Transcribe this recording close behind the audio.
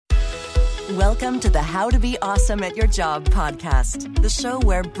Welcome to the How to Be Awesome at Your Job podcast, the show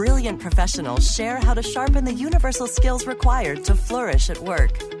where brilliant professionals share how to sharpen the universal skills required to flourish at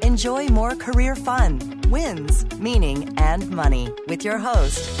work. Enjoy more career fun, wins, meaning, and money with your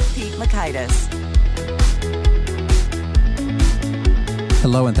host, Pete Mockaitis.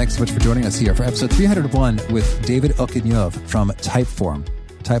 Hello, and thanks so much for joining us here for episode 301 with David Okinyov from Typeform.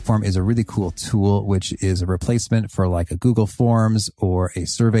 Typeform is a really cool tool, which is a replacement for like a Google Forms or a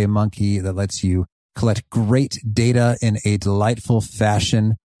SurveyMonkey that lets you collect great data in a delightful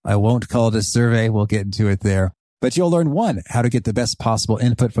fashion. I won't call it a survey. We'll get into it there. But you'll learn 1, how to get the best possible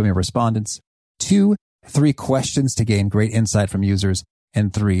input from your respondents. 2, 3 questions to gain great insight from users.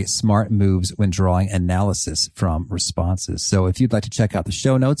 And 3, smart moves when drawing analysis from responses. So if you'd like to check out the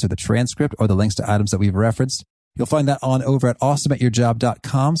show notes or the transcript or the links to items that we've referenced, you'll find that on over at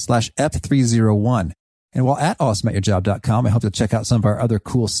awesomeatyourjob.com/ep301. And while at awesomeatyourjob.com, I hope you'll check out some of our other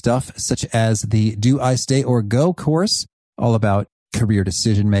cool stuff, such as the Do I Stay or Go course, all about career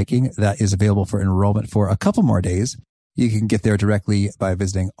decision making that is available for enrollment for a couple more days. You can get there directly by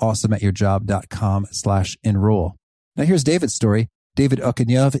visiting awesomeatyourjob.com/enroll. Now here's David's story. David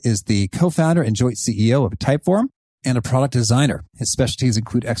Okinyov is the co-founder and joint CEO of Typeform and a product designer. His specialties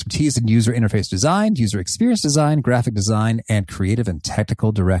include expertise in user interface design, user experience design, graphic design, and creative and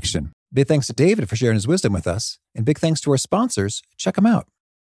technical direction. Big thanks to David for sharing his wisdom with us, and big thanks to our sponsors. Check them out.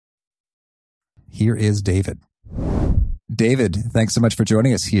 Here is David. David, thanks so much for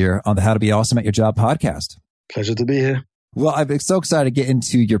joining us here on the How to Be Awesome at Your Job podcast. Pleasure to be here. Well, I'm so excited to get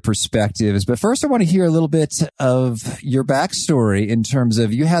into your perspectives, but first I want to hear a little bit of your backstory in terms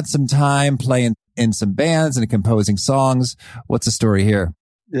of you had some time playing in some bands and composing songs. What's the story here?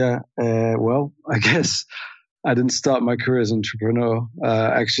 Yeah, well, I guess I didn't start my career as an entrepreneur.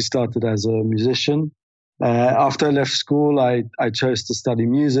 I actually started as a musician. After I left school, I chose to study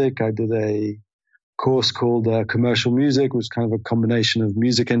music. I did a course called commercial music, which was kind of a combination of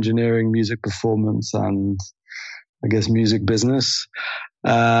music engineering, music performance, and I guess music business.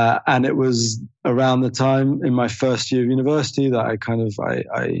 And it was around the time in my first year of university that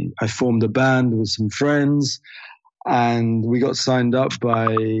I formed a band with some friends, and we got signed up by,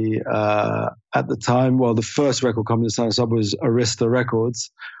 at the time, well, the first record company that signed us up was Arista Records.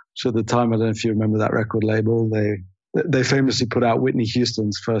 So at the time, I don't know if you remember that record label. They famously put out Whitney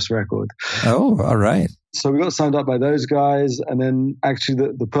Houston's first record. Oh, all right. So we got signed up by those guys. And then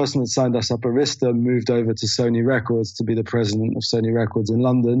actually the person that signed us up, Arista, moved over to Sony Records to be the president of Sony Records in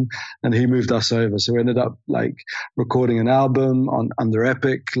London. And he moved us over. So we ended up like recording an album under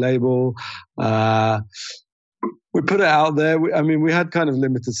Epic label. We put it out there. We had kind of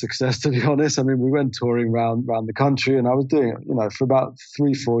limited success, to be honest. We went touring around the country, and I was doing it, for about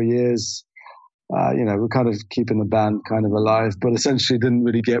 3-4 years. We're kind of keeping the band kind of alive, but essentially didn't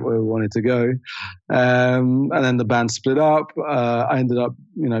really get where we wanted to go. And then the band split up. I ended up,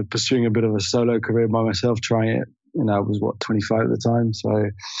 pursuing a bit of a solo career by myself, trying it. I was 25 at the time.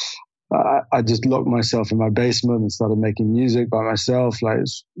 So I just locked myself in my basement and started making music by myself. Like,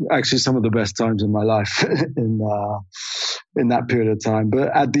 it's actually some of the best times in my life in that period of time.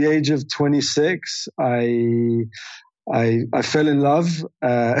 But at the age of 26, I fell in love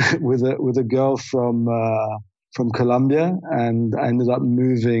with a girl from Colombia, and I ended up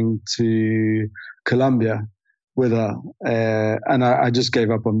moving to Colombia with her. And I just gave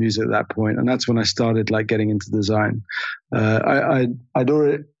up on music at that point, and that's when I started like getting into design. I'd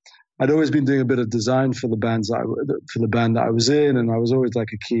always been doing a bit of design for the band that I was in, and I was always like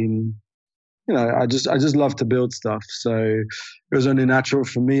a keen. I just love to build stuff. So it was only natural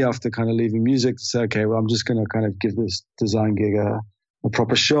for me after kind of leaving music to say, okay, well, I'm just going to kind of give this design gig a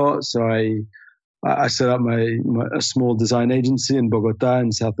proper shot. So I set up a small design agency in Bogota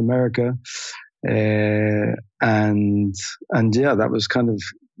in South America. And yeah, that was kind of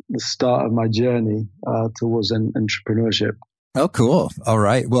the start of my journey towards entrepreneurship. Oh, cool. All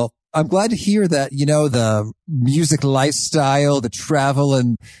right. Well, I'm glad to hear that, the music lifestyle, the travel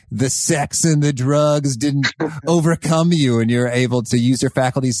and the sex and the drugs didn't overcome you, and you're able to use your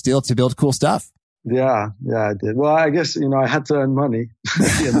faculties still to build cool stuff. Yeah, I did. Well, I guess, I had to earn money.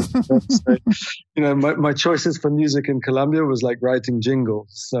 So, my choices for music in Colombia was like writing jingles.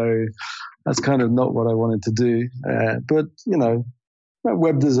 So that's kind of not what I wanted to do. But,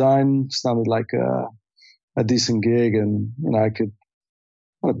 web design sounded like a decent gig, and, I could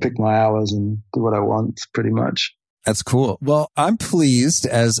pick my hours and do what I want pretty much. That's cool. Well, I'm pleased,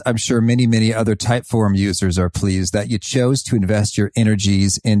 as I'm sure many, many other Typeform users are pleased, that you chose to invest your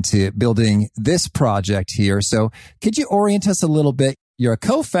energies into building this project here. So could you orient us a little bit? you're a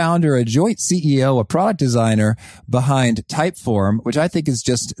co-founder, a joint CEO, a product designer behind Typeform, which I think is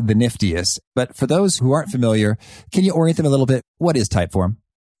just the niftiest. But for those who aren't familiar, can you orient them a little bit? What is Typeform?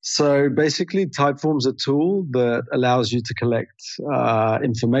 So basically, Typeform's a tool that allows you to collect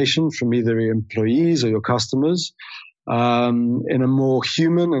information from either your employees or your customers in a more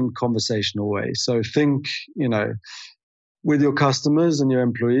human and conversational way. So think, with your customers and your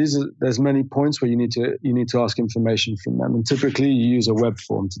employees, there's many points where you need to ask information from them, and typically you use a web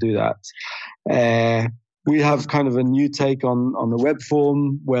form to do that. We have kind of a new take on the web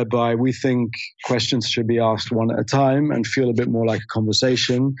form, whereby we think questions should be asked one at a time and feel a bit more like a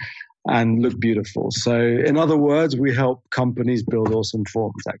conversation and look beautiful. So in other words, we help companies build awesome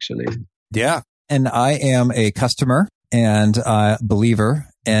forms, actually. Yeah. And I am a customer and a believer.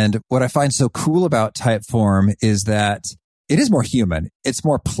 And what I find so cool about Typeform is that it is more human. It's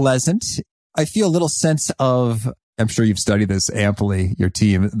more pleasant. I feel a little sense of, I'm sure you've studied this amply, your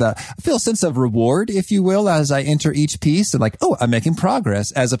team. I feel a sense of reward, if you will, as I enter each piece and I'm making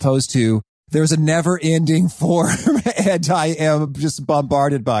progress, as opposed to there's a never ending form and I am just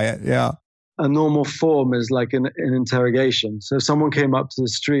bombarded by it. Yeah. A normal form is like an interrogation. So if someone came up to the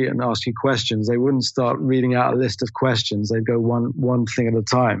street and asked you questions, they wouldn't start reading out a list of questions. They'd go one thing at a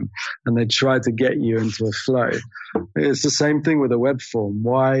time, and they'd try to get you into a flow. It's the same thing with a web form.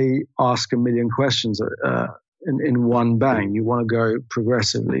 Why ask a million questions in one bang? You want to go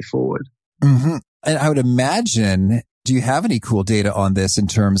progressively forward. Mm-hmm. And I would imagine, do you have any cool data on this in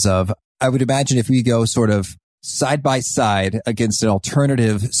terms of, I would imagine if we go sort of side by side against an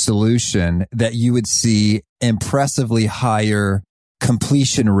alternative solution, that you would see impressively higher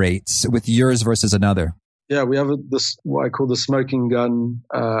completion rates with yours versus another. Yeah, we have what I call the smoking gun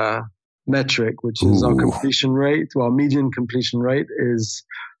metric, which is our completion rate. Well, our median completion rate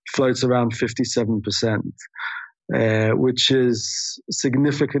floats around 57%, which is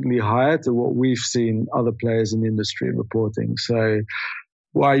significantly higher to what we've seen other players in the industry reporting. So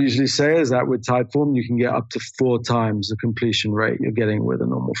what I usually say is that with Typeform, you can get up to 4 times the completion rate you're getting with a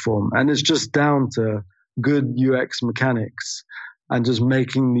normal form. And it's just down to good UX mechanics and just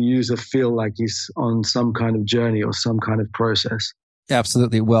making the user feel like he's on some kind of journey or some kind of process.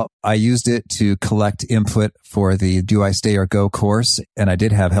 Absolutely. Well, I used it to collect input for the Do I Stay or Go course, and I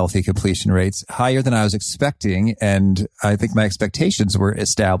did have healthy completion rates, higher than I was expecting. And I think my expectations were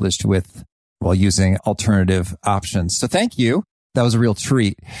established while using alternative options. So thank you. That was a real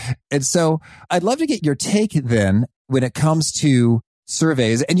treat. And so I'd love to get your take then when it comes to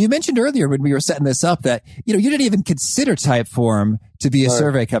surveys. And you mentioned earlier when we were setting this up that, you didn't even consider Typeform to be a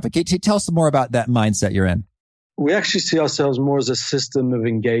survey company. Can you tell us more about that mindset you're in? We actually see ourselves more as a system of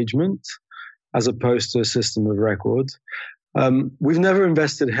engagement as opposed to a system of record. We've never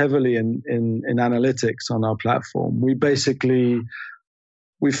invested heavily in analytics on our platform.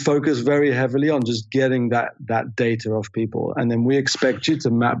 We focus very heavily on just getting that data off people. And then we expect you to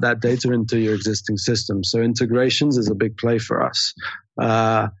map that data into your existing system. So integrations is a big play for us.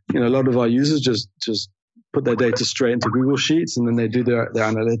 A lot of our users just put their data straight into Google Sheets, and then they do their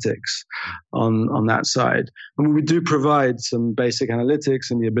analytics on that side. I mean, we do provide some basic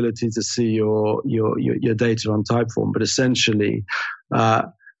analytics and the ability to see your data on Typeform, but essentially,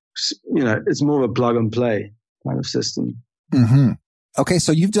 it's more of a plug and play kind of system. Mm-hmm. Okay,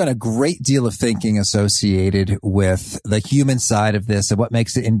 so you've done a great deal of thinking associated with the human side of this and what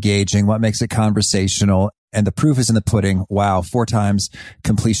makes it engaging, what makes it conversational, and the proof is in the pudding. Wow, 4 times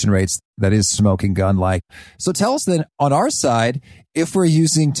completion rates. That is smoking gun-like. So tell us then, on our side, if we're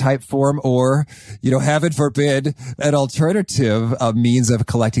using Typeform or, heaven forbid, an alternative means of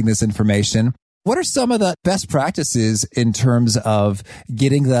collecting this information, what are some of the best practices in terms of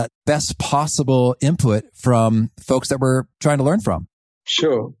getting the best possible input from folks that we're trying to learn from?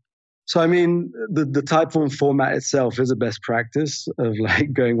 Sure. So, I mean, the Typeform format itself is a best practice of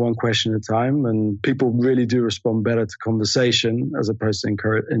going one question at a time, and people really do respond better to conversation as opposed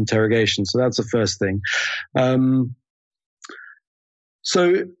to interrogation. So that's the first thing.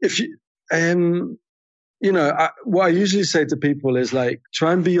 So if you, what I usually say to people is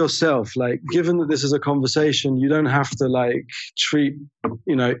try and be yourself. Given that this is a conversation, you don't have to treat,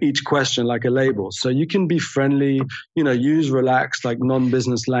 each question like a label. So you can be friendly, use relaxed,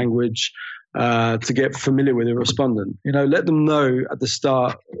 non-business language, to get familiar with the respondent. Let them know at the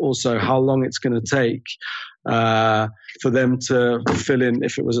start also how long it's going to take, for them to fill in.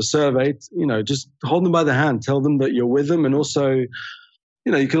 If it was a survey, just hold them by the hand, tell them that you're with them, and also,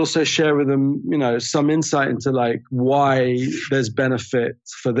 you can also share with them, some insight into why there's benefit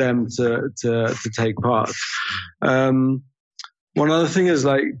for them to take part. One other thing is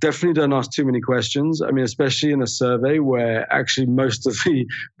like definitely don't ask too many questions. I mean, especially in a survey where actually most of the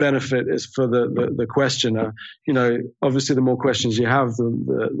benefit is for the questioner. You know, obviously the more questions you have,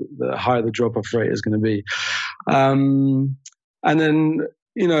 the higher the drop-off rate is going to be. And then,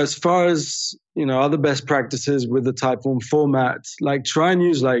 you know, as far as, you know, other best practices with the Typeform format, like try and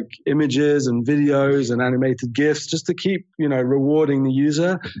use like images and videos and animated GIFs just to keep, you know, rewarding the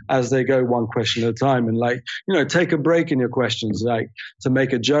user as they go one question at a time. And like, you know, take a break in your questions, like to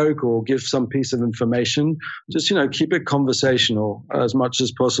make a joke or give some piece of information. Just, you know, keep it conversational as much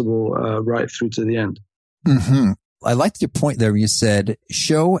as possible right through to the end. Mm-hmm. I liked your point there where you said,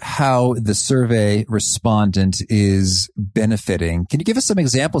 show how the survey respondent is benefiting. Can you give us some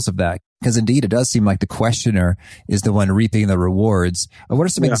examples of that? Because indeed, it does seem like the questioner is the one reaping the rewards. What are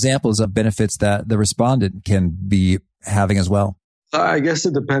some examples of benefits that the respondent can be having as well? I guess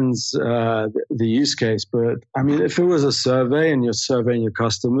it depends the use case. But I mean, if it was a survey and you're surveying your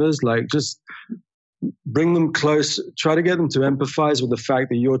customers, like just bring them close, try to get them to empathize with the fact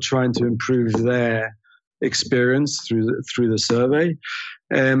that you're trying to improve their experience through the survey.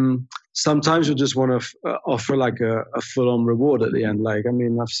 Sometimes you just want to offer like a full-on reward at the end. Like, I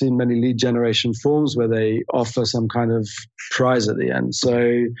mean, I've seen many lead generation forms where they offer some kind of prize at the end.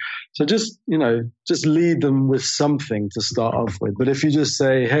 So just, you know, just lead them with something to start off with. But if you just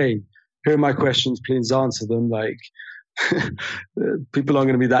say, hey, here are my questions, please answer them, like people aren't going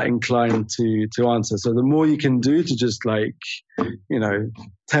to be that inclined to answer. So the more you can do to just like, you know,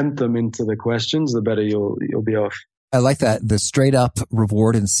 tempt them into the questions, the better you'll be off. I like that. The straight up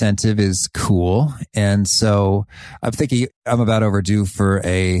reward incentive is cool. And so I'm thinking I'm about overdue for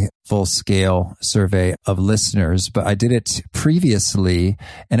a full scale survey of listeners, but I did it previously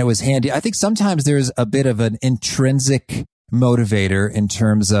and it was handy. I think sometimes there's a bit of an intrinsic motivator in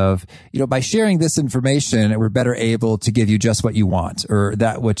terms of, you know, by sharing this information, we're better able to give you just what you want or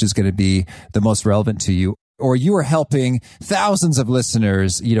that which is going to be the most relevant to you. Or you are helping thousands of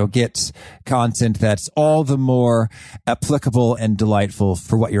listeners, you know, get content that's all the more applicable and delightful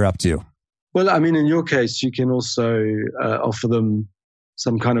for what you're up to. Well, I mean, in your case, you can also offer them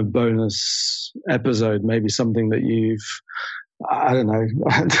some kind of bonus episode, maybe something that I don't know,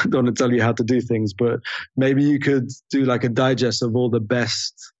 I don't want to tell you how to do things, but maybe you could do like a digest of all the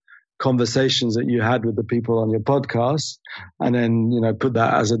best conversations that you had with the people on your podcast and then, you know, put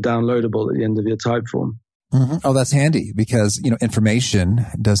that as a downloadable at the end of your Typeform. Mm-hmm. Oh, that's handy because, you know, information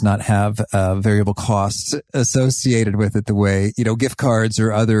does not have variable costs associated with it the way, you know, gift cards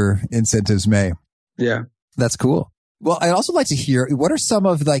or other incentives may. Yeah. That's cool. Well, I'd also like to hear, what are some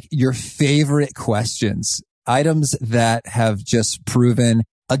of like your favorite questions, items that have just proven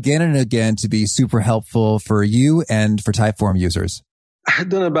again and again to be super helpful for you and for Typeform users? I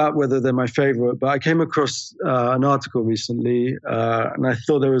don't know about whether they're my favorite, but I came across an article recently and I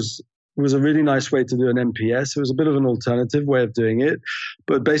thought it was a really nice way to do an NPS. It was a bit of an alternative way of doing it.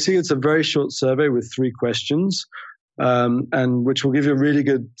 But basically, it's a very short survey with 3 questions, and which will give you a really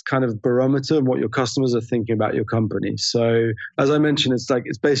good kind of barometer of what your customers are thinking about your company. So as I mentioned,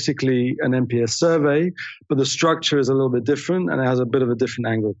 it's basically an NPS survey, but the structure is a little bit different and it has a bit of a different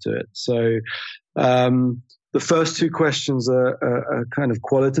angle to it. So the first 2 questions are kind of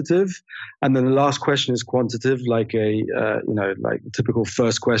qualitative, and then the last question is quantitative, like a like typical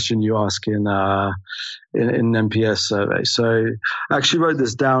first question you ask in an NPS survey. So I actually wrote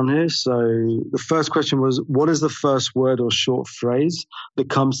this down here. So the first question was, what is the first word or short phrase that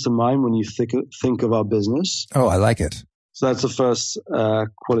comes to mind when you think of our business? Oh, I like it. So that's the first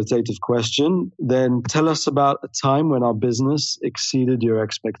qualitative question. Then tell us about a time when our business exceeded your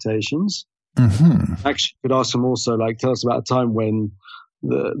expectations. Mm-hmm. Actually, you could ask them also, like, tell us about a time when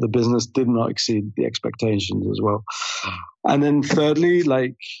the business did not exceed the expectations as well. And then thirdly,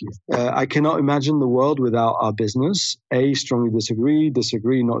 like, I cannot imagine the world without our business. A, strongly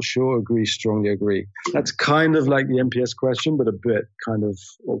disagree, not sure, agree, strongly agree. That's kind of like the NPS question, but a bit kind of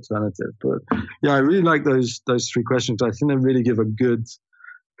alternative. But yeah, I really like those 3 questions. I think they really give a good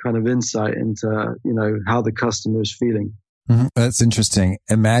kind of insight into, you know, how the customer is feeling. Mm-hmm. That's interesting.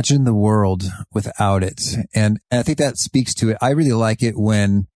 Imagine the world without it. And I think that speaks to it. I really like it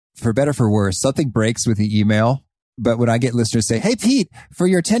when, for better or for worse, something breaks with the email. But when I get listeners say, hey, Pete, for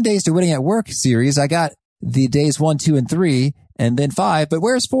your 10 Days to Winning at Work series, I got the days 1, 2, and 3, and then 5, but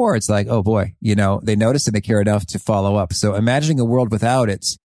where's 4? It's like, oh boy, you know, they notice and they care enough to follow up. So imagining a world without it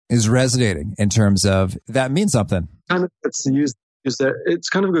is resonating in terms of that means something. Kind of gets to use it's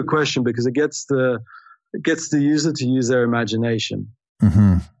kind of a good question because it gets the user to use their imagination.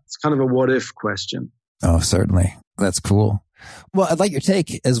 Mm-hmm. It's kind of a what if question. Oh, certainly. That's cool. Well, I'd like your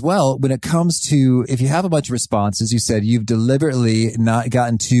take as well when it comes to if you have a bunch of responses, you said you've deliberately not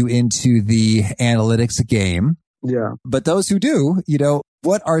gotten too into the analytics game. Yeah. But those who do,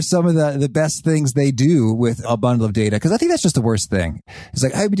 what are some of the best things they do with a bundle of data? Because I think that's just the worst thing. It's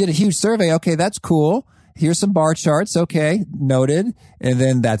like, hey, we did a huge survey. Okay, that's cool. Here's some bar charts. Okay, noted. And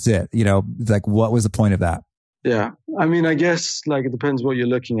then that's it. Like, what was the point of that? Yeah. I mean, I guess like it depends what you're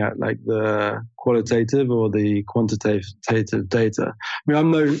looking at, like the qualitative or the quantitative data. I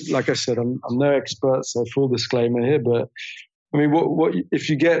mean, like I said, I'm no expert, so full disclaimer here, but I mean, what if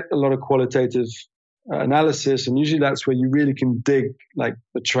you get a lot of qualitative analysis, and usually that's where you really can dig like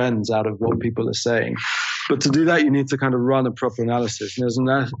the trends out of what people are saying. But to do that, you need to kind of run a proper analysis. And there's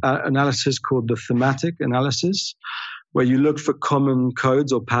an analysis called the thematic analysis, where you look for common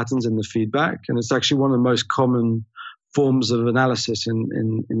codes or patterns in the feedback. And it's actually one of the most common forms of analysis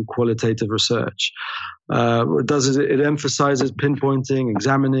in qualitative research. What it does is it emphasizes pinpointing,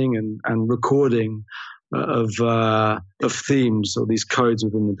 examining, and recording of themes or these codes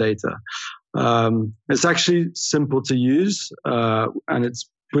within the data. It's actually simple to use, and it's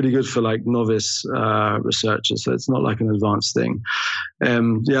pretty good for like novice researchers. So it's not like an advanced thing.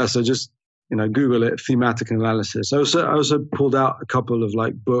 So just Google it, thematic analysis. I also pulled out a couple of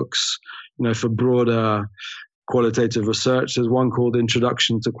like books, for broader qualitative research. There's one called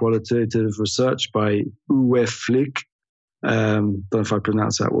Introduction to Qualitative Research by Uwe Flick. Don't know if I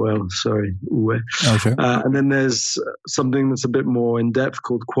pronounce that well. Sorry, Uwe. Oh, sure. And then there's something that's a bit more in depth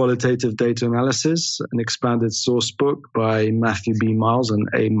called Qualitative Data Analysis, an expanded source book by Matthew B. Miles and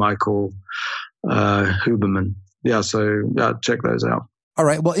A. Michael Huberman. Check those out. All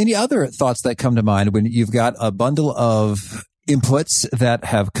right. Well, any other thoughts that come to mind when you've got a bundle of inputs that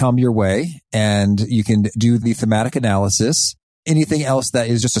have come your way and you can do the thematic analysis? Anything else that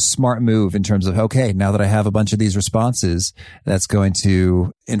is just a smart move in terms of, okay, now that I have a bunch of these responses, that's going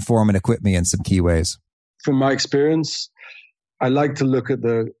to inform and equip me in some key ways? From my experience, I like to look at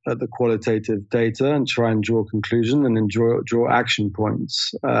the qualitative data and try and draw a conclusion and then draw action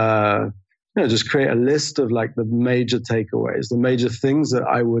points. Just create a list of like the major takeaways, the major things that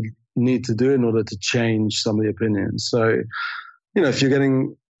I would need to do in order to change some of the opinions. So, if you're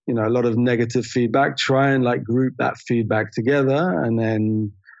getting a lot of negative feedback, try and like group that feedback together. And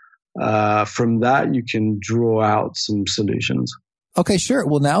then from that, you can draw out some solutions. Okay, sure.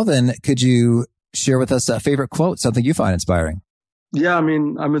 Well, now then, could you share with us a favorite quote, something you find inspiring? Yeah, I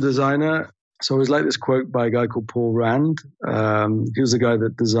mean, I'm a designer. So I always like this quote by a guy called Paul Rand. He was the guy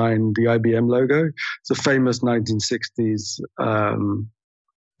that designed the IBM logo. It's a famous 1960s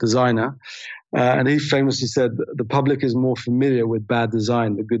designer. And he famously said, the public is more familiar with bad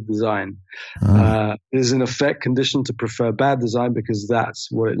design than good design. It is in effect conditioned to prefer bad design because that's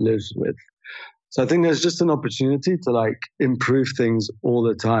what it lives with. So I think there's just an opportunity to like improve things all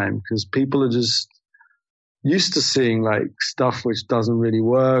the time because people are just used to seeing like stuff which doesn't really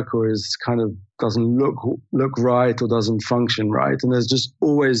work or is kind of doesn't look right or doesn't function right. And there's just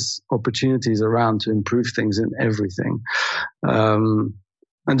always opportunities around to improve things in everything.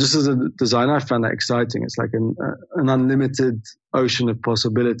 And just as a designer, I found that exciting. It's like an unlimited ocean of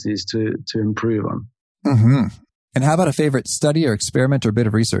possibilities to improve on. Mm-hmm. And how about a favorite study or experiment or bit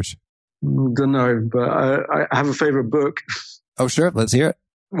of research? Don't know, but I have a favorite book. Oh, sure. Let's hear it.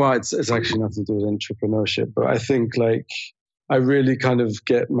 Well, it's actually nothing to do with entrepreneurship, but I think like I really kind of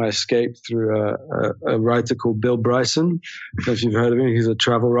get my escape through a writer called Bill Bryson. I don't know if you've heard of him. He's a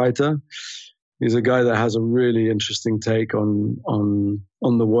travel writer. He's a guy that has a really interesting take on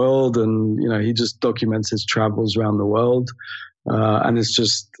the world, and he just documents his travels around the world, and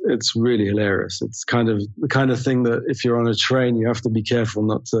it's really hilarious. It's kind of the kind of thing that if you're on a train, you have to be careful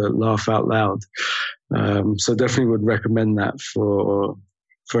not to laugh out loud. So definitely would recommend that for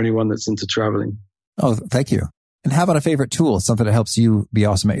anyone that's into traveling. Oh, thank you. And how about a favorite tool, something that helps you be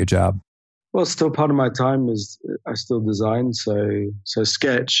awesome at your job? Well, still part of my time is I still design, so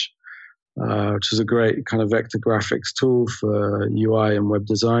Sketch. Which is a great kind of vector graphics tool for UI and web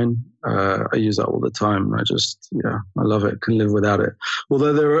design. I use that all the time. I love it. Can live without it.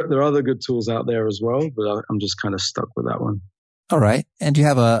 Although there are other good tools out there as well, but I'm just kind of stuck with that one. All right. And do you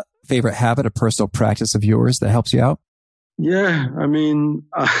have a favorite habit, a personal practice of yours that helps you out? Yeah. I mean,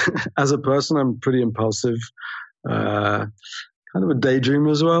 as a person, I'm pretty impulsive, kind of a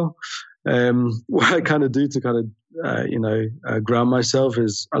daydreamer as well. What I kind of do to kind of, ground myself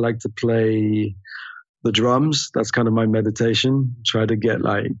is I like to play the drums. That's kind of my meditation. Try to get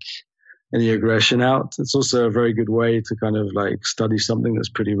like any aggression out. It's also a very good way to kind of like study something that's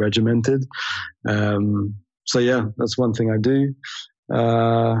pretty regimented. So yeah, that's one thing I do.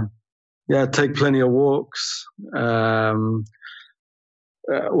 Take plenty of walks.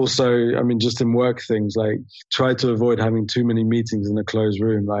 also, I mean, just in work things, like try to avoid having too many meetings in a closed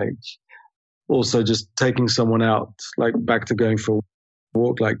room. Like also just taking someone out, like back to going for a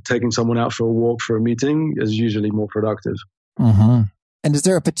walk, like taking someone out for a walk for a meeting is usually more productive. Mm-hmm. And is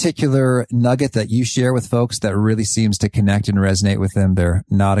there a particular nugget that you share with folks that really seems to connect and resonate with them? They're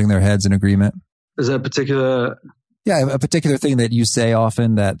nodding their heads in agreement. Is there a particular... Yeah, a particular thing that you say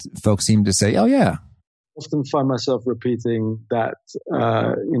often that folks seem to say, oh, yeah. Often find myself repeating that,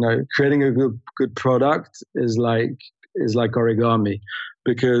 creating a good product is like origami,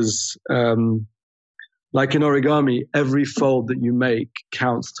 because like in origami, every fold that you make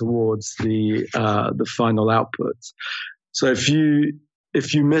counts towards the final output. So if you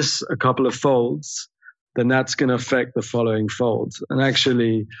miss a couple of folds, then that's going to affect the following folds. And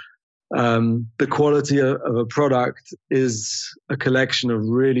actually, the quality of a product is a collection of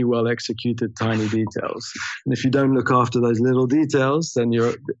really well executed tiny details. And if you don't look after those little details, then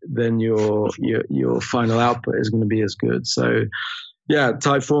your final output is going to be as good. So yeah,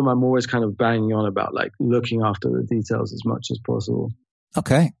 Typeform, I'm always kind of banging on about like looking after the details as much as possible.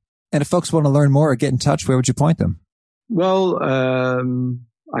 Okay. And if folks want to learn more or get in touch, where would you point them? Well, I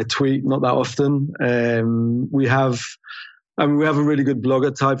tweet not that often. We have a really good blog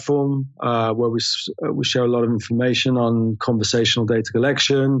at Typeform where we share a lot of information on conversational data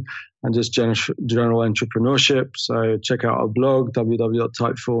collection and just general entrepreneurship. So check out our blog,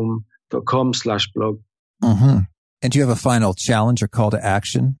 www.typeform.com/blog. Mm-hmm. And do you have a final challenge or call to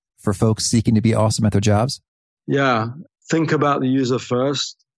action for folks seeking to be awesome at their jobs? Yeah. Think about the user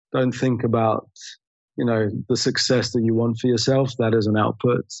first. Don't think about, the success that you want for yourself. That is an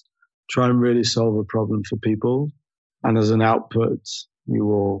output. Try and really solve a problem for people. And as an output, you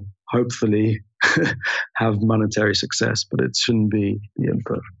will hopefully have monetary success, but it shouldn't be the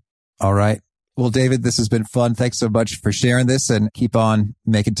input. All right. Well, David, this has been fun. Thanks so much for sharing this, and keep on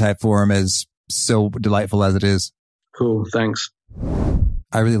making Typeform as so delightful as it is. Cool. Thanks.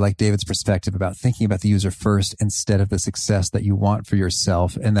 I really like David's perspective about thinking about the user first instead of the success that you want for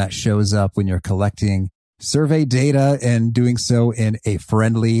yourself. And that shows up when you're collecting survey data and doing so in a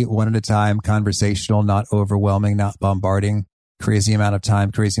friendly, one at a time, conversational, not overwhelming, not bombarding, crazy amount of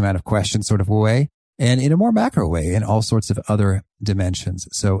time, crazy amount of questions sort of way, and in a more macro way in all sorts of other dimensions.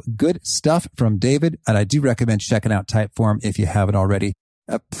 So good stuff from David. And I do recommend checking out Typeform if you haven't already.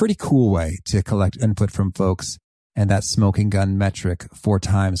 A pretty cool way to collect input from folks. And that smoking gun metric, 4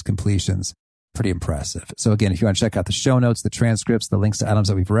 times completions, pretty impressive. So again, if you want to check out the show notes, the transcripts, the links to items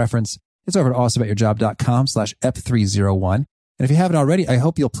that we've referenced, it's over at awesomeatyourjob.com/ep301. And if you haven't already, I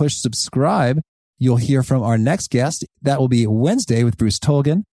hope you'll push subscribe. You'll hear from our next guest. That will be Wednesday with Bruce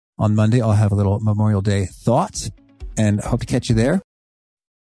Tolgan. On Monday, I'll have a little Memorial Day thought, and I hope to catch you there.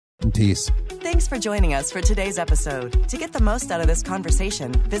 And peace. Thanks for joining us for today's episode. To get the most out of this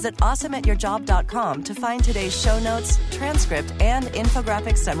conversation, visit awesomeatyourjob.com to find today's show notes, transcript, and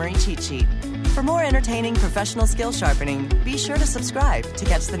infographic summary cheat sheet. For more entertaining professional skill sharpening, be sure to subscribe to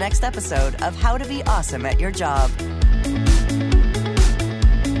catch the next episode of How to Be Awesome at Your Job.